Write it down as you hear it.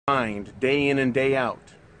mind day in and day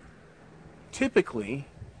out. Typically,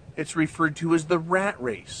 it's referred to as the rat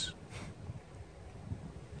race.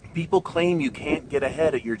 People claim you can't get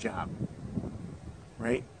ahead at your job,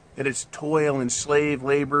 right? That it's toil and slave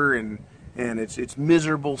labor and it's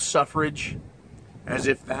miserable suffrage, as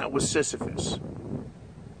if that was Sisyphus.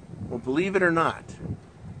 Well, believe it or not,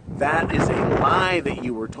 that is a lie that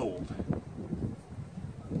you were told.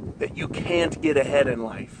 That you can't get ahead in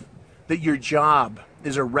life. That your job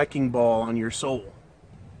is a wrecking ball on your soul.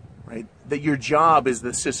 Right? That your job is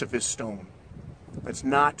the Sisyphus stone. That's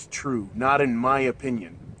not true. Not in my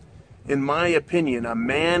opinion. In my opinion, a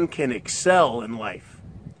man can excel in life.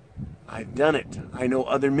 I've done it. I know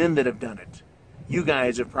other men that have done it. You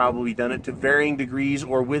guys have probably done it to varying degrees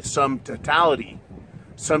or with some totality,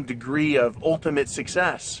 some degree of ultimate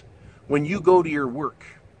success. When you go to your work,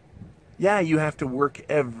 yeah, you have to work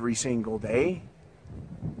every single day,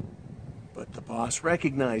 but the boss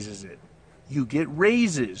recognizes it. You get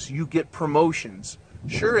raises, you get promotions.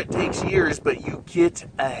 Sure, it takes years, but you get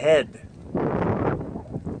ahead.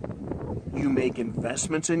 You make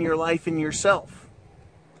investments in your life and yourself.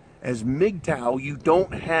 As Mgtow, you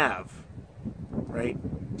don't have, right,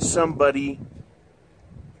 somebody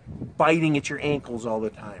biting at your ankles all the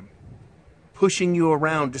time, pushing you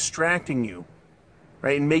around, distracting you,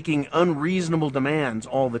 right, and making unreasonable demands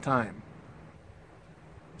all the time.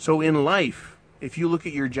 So in life, if you look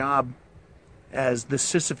at your job as the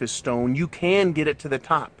Sisyphus stone, you can get it to the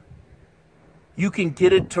top. You can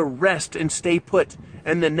get it to rest and stay put,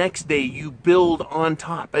 and the next day you build on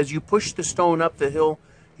top. As you push the stone up the hill,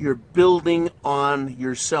 you're building on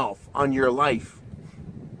yourself, on your life.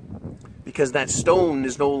 Because that stone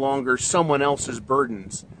is no longer someone else's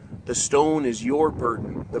burdens. The stone is your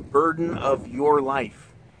burden, the burden of your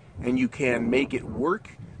life. And you can make it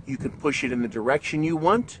work. You can push it in the direction you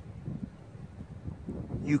want.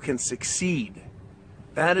 You can succeed.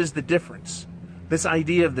 That is the difference. This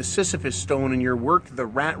idea of the Sisyphus stone in your work, the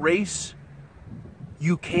rat race,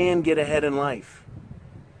 you can get ahead in life.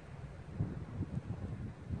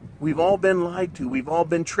 We've all been lied to. We've all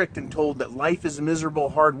been tricked and told that life is miserable,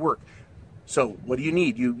 hard work. So what do you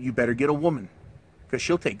need? You better get a woman, because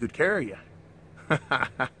she'll take good care of you.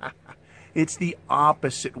 It's the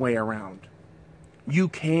opposite way around. You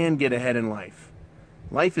can get ahead in life.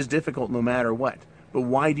 Life is difficult no matter what. But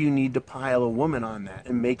why do you need to pile a woman on that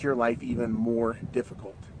and make your life even more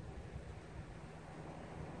difficult?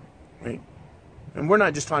 Right? And we're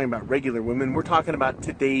not just talking about regular women. We're talking about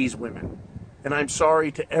today's women. And I'm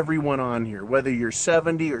sorry to everyone on here, whether you're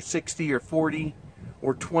 70 or 60 or 40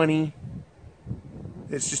 or 20.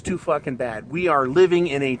 It's just too fucking bad. We are living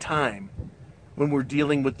in a time when we're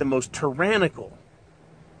dealing with the most tyrannical,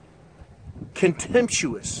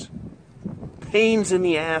 contemptuous, pains in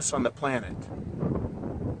the ass on the planet.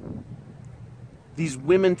 These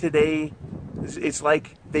women today, it's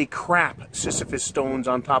like they crap Sisyphus stones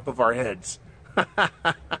on top of our heads.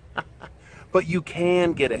 But you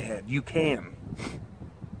can get ahead. You can.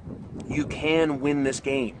 You can win this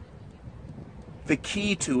game. The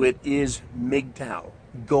key to it is Mgtow,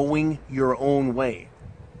 going your own way.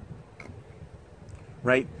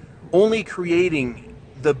 Right? Only creating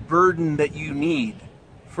the burden that you need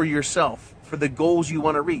for yourself, for the goals you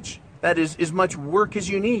want to reach. That is as much work as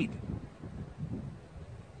you need.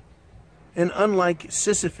 And unlike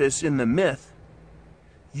Sisyphus in the myth,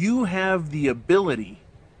 you have the ability,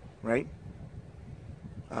 right,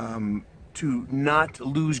 to not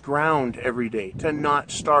lose ground every day, to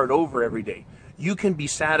not start over every day. You can be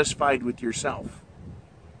satisfied with yourself.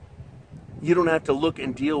 You don't have to look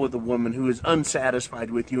and deal with a woman who is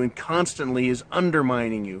unsatisfied with you and constantly is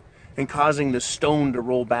undermining you and causing the stone to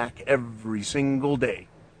roll back every single day.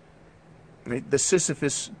 Right? The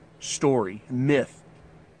Sisyphus story, myth,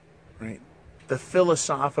 right? The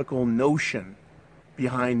philosophical notion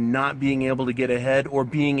behind not being able to get ahead or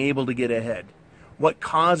being able to get ahead. What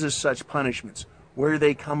causes such punishments? Where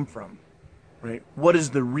they come from? Right? What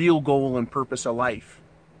is the real goal and purpose of life?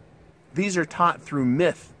 These are taught through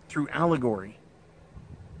myth, through allegory,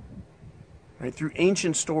 right? Through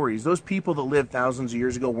ancient stories. Those people that lived thousands of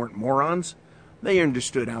years ago weren't morons. They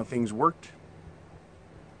understood how things worked.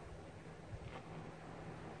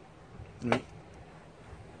 Right?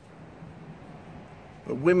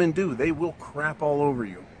 But women do. They will crap all over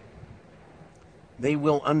you. They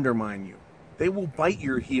will undermine you. They will bite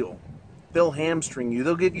your heel. They'll hamstring you.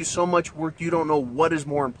 They'll give you so much work you don't know what is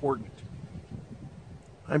more important.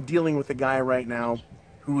 I'm dealing with a guy right now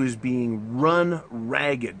who is being run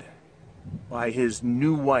ragged by his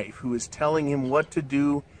new wife, who is telling him what to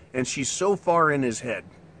do, and she's so far in his head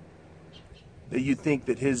that you'd think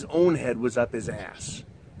that his own head was up his ass.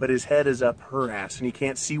 but his head is up her ass, and he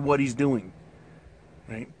can't see what he's doing,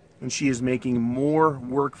 right? And she is making more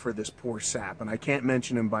work for this poor sap, and I can't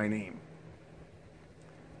mention him by name.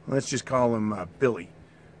 Let's just call him Billy.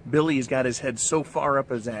 Billy has got his head so far up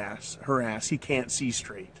his ass, her ass, he can't see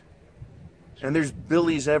straight. And there's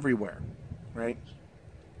Billies everywhere, right?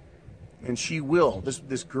 And she will.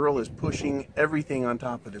 This girl is pushing everything on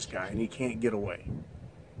top of this guy, and he can't get away.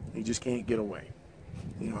 He just can't get away.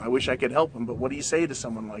 You know, I wish I could help him, but what do you say to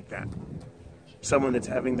someone like that? Someone that's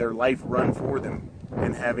having their life run for them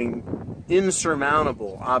and having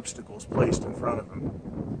insurmountable obstacles placed in front of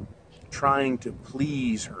them, trying to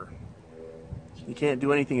please her. You can't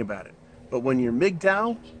do anything about it. But when you're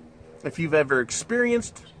Mgtow, if you've ever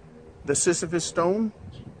experienced the Sisyphus stone,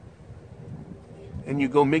 and you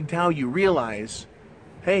go Mgtow, you realize,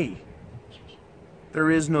 hey,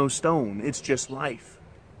 there is no stone. It's just life.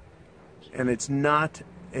 And it's not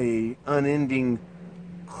a unending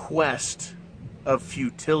quest of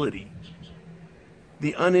futility.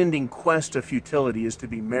 The unending quest of futility is to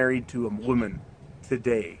be married to a woman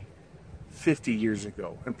today, 50 years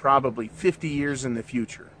ago, and probably 50 years in the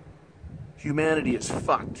future. Humanity is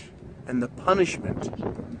fucked. And the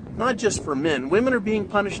punishment, not just for men, women are being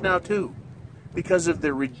punished now too, because of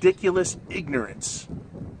their ridiculous ignorance,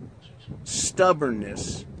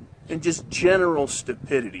 stubbornness, and just general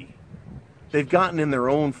stupidity. They've gotten in their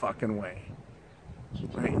own fucking way,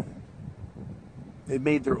 right? They've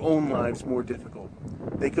made their own lives more difficult.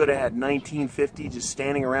 They could have had 1950 just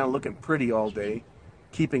standing around looking pretty all day,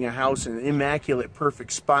 keeping a house in immaculate,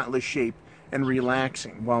 perfect, spotless shape, and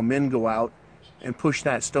relaxing while men go out and push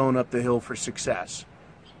that stone up the hill for success.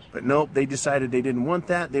 But nope, they decided they didn't want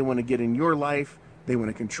that. They want to get in your life. They want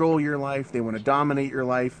to control your life. They want to dominate your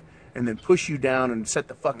life and then push you down and set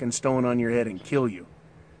the fucking stone on your head and kill you.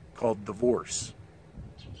 Called divorce.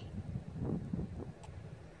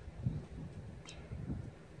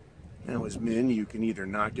 Now, as men, you can either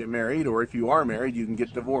not get married, or if you are married, you can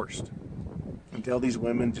get divorced. And tell these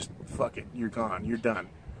women, just fuck it, you're gone, you're done.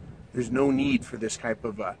 There's no need for this type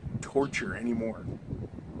of torture anymore.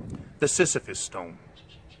 The Sisyphus stone.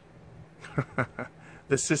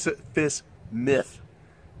 The Sisyphus myth.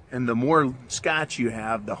 And the more scotch you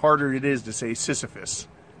have, the harder it is to say Sisyphus.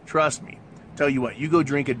 Trust me. Tell you what, you go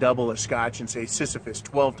drink a double of scotch and say Sisyphus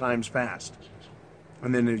 12 times fast.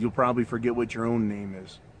 And then you'll probably forget what your own name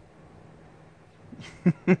is.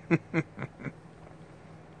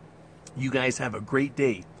 You guys have a great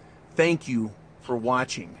day. Thank you for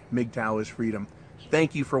watching Mgtow is Freedom.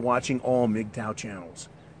 Thank you for watching all Mgtow channels.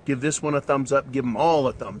 Give this one a thumbs up. Give them all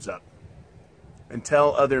a thumbs up. And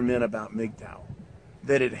tell other men about Mgtow.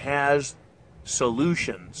 That it has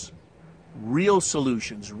solutions. Real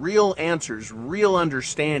solutions. Real answers. Real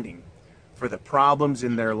understanding for the problems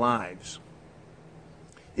in their lives.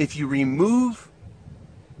 If you remove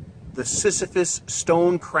the Sisyphus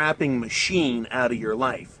stone crapping machine out of your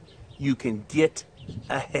life, you can get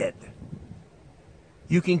ahead.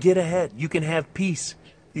 You can get ahead. You can have peace.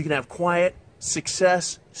 You can have quiet,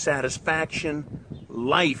 success, satisfaction,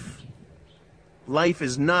 life. Life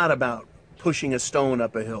is not about pushing a stone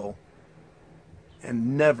up a hill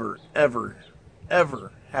and never, ever,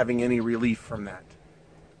 ever having any relief from that.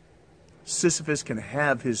 Sisyphus can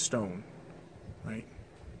have his stone, right?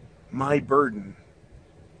 My burden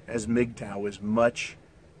as Mgtow is much,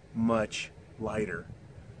 much lighter.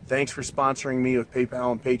 Thanks for sponsoring me with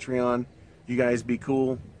PayPal and Patreon. You guys be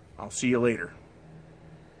cool. I'll see you later.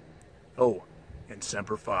 Oh, and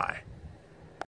Semper Fi.